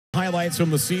highlights from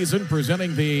the season,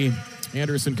 presenting the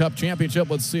Anderson Cup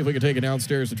Championship. Let's see if we can take it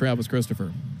downstairs to Travis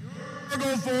Christopher.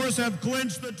 Fargo Force have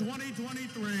clinched the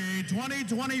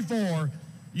 2023-2024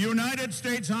 United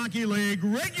States Hockey League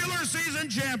regular season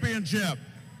championship.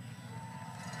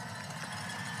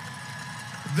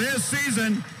 This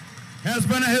season has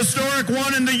been a historic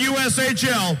one in the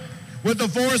USHL, with the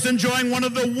Force enjoying one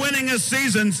of the winningest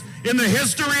seasons in the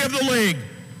history of the league.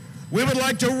 We would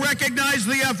like to recognize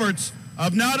the efforts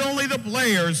of not only the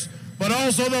players, but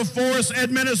also the Force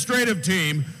administrative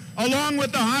team, along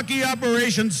with the hockey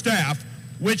operations staff,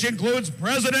 which includes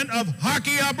President of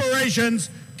Hockey Operations,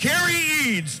 Kerry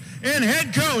Eads, and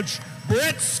head coach,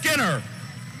 Brett Skinner.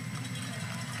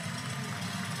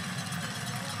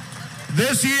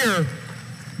 This year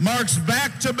marks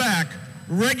back-to-back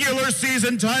regular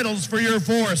season titles for your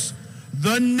Force.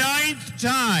 The 9th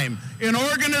time an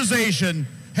organization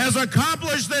has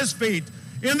accomplished this feat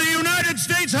in the United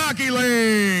States Hockey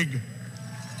League.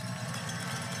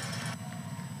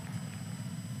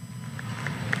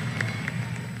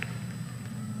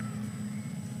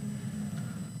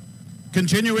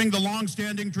 Continuing the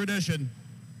long-standing tradition,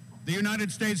 the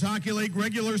United States Hockey League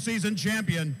regular season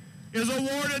champion is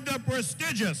awarded the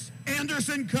prestigious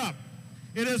Anderson Cup.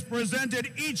 It is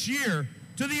presented each year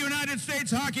to the United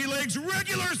States Hockey League's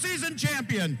regular season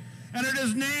champion, and it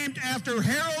is named after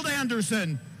Harold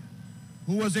Anderson,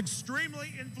 who was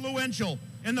extremely influential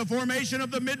in the formation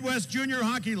of the Midwest Junior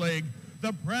Hockey League,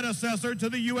 the predecessor to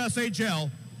the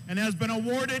USHL, and has been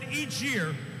awarded each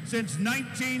year since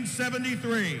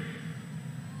 1973.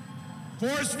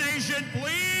 Force Nation,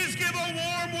 please give a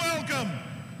warm welcome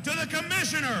to the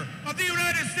Commissioner of the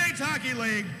United States Hockey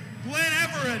League, Glenn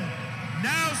Everin,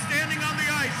 now standing on the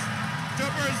ice to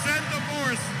present the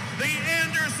Force the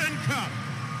Anderson Cup.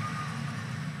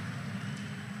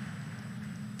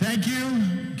 Thank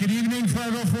you. Good evening,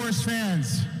 Fargo Force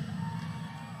fans.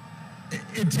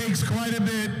 It takes quite a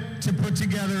bit to put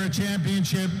together a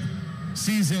championship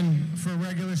season for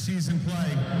regular season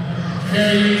play.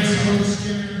 Kerry Eads,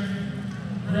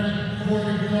 Brett,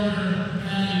 Corey, Carter,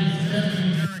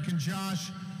 Patty, Derek, and Josh,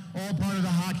 all part of the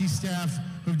hockey staff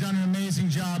who've done an amazing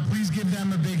job. Please give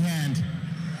them a big hand.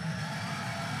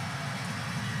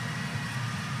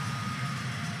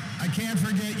 I can't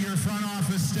forget your front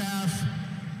office staff,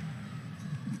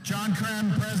 John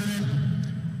Krem, President,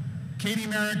 Katie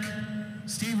Merrick,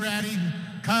 Steve Ratty,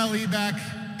 Kyle Eback,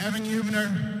 Evan Hubner,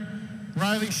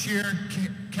 Riley Shear,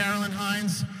 Carolyn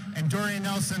Hines, and Dorian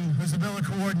Nelson, who's the Billa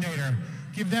coordinator.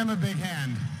 Give them a big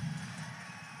hand.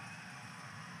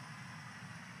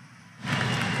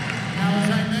 Now,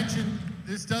 as I mentioned,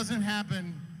 this doesn't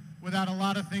happen without a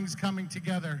lot of things coming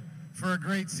together for a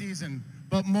great season.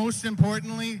 But most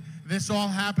importantly, this all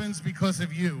happens because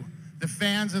of you, the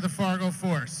fans of the Fargo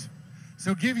Force.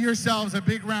 So give yourselves a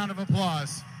big round of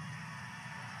applause.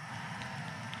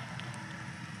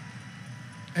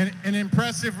 An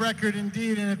impressive record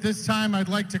indeed, and at this time I'd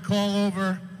like to call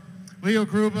over Leo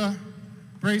Gruba,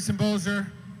 Brayson Bozer,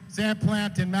 Sam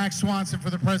Plant, and Max Swanson for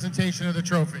the presentation of the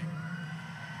trophy.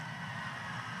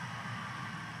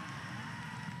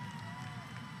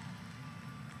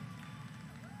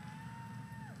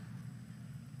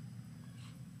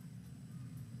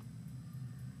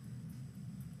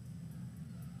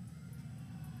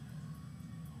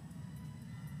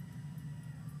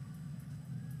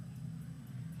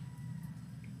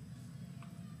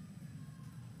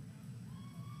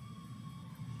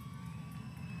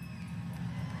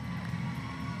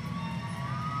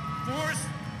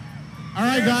 All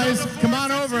right, guys, come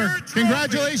on over.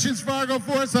 Congratulations, Fargo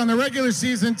Force, on the regular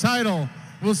season title.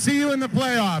 We'll see you in the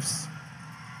playoffs.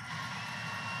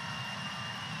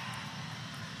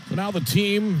 So now the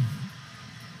team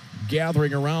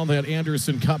gathering around that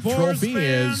Anderson Cup Force trophy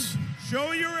fans, is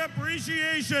show your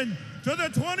appreciation to the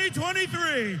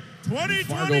 2023-2024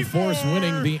 Fargo Force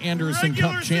winning the Anderson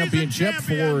Cup championship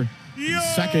for the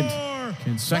second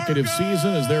consecutive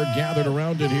season as they're gathered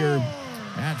around it here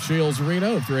at Shields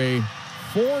Arena after a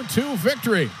 4-2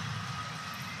 victory.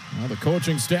 Now the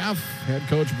coaching staff, head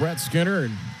coach Brett Skinner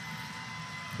and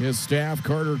his staff,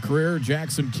 Carter Creer,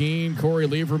 Jackson Keene, Corey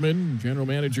Lieberman, general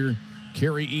manager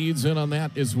Kerry Eads in on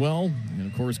that as well. And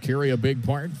of course, Kerry, a big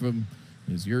part from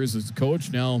his years as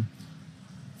coach, now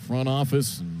front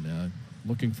office and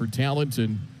looking for talent.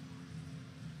 And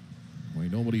boy,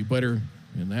 nobody better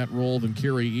in that role than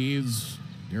Kerry Eads.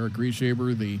 Derek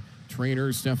Grieshaber, the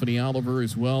trainer, Stephanie Oliver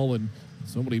as well, and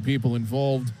so many people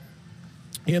involved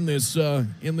in this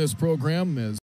program as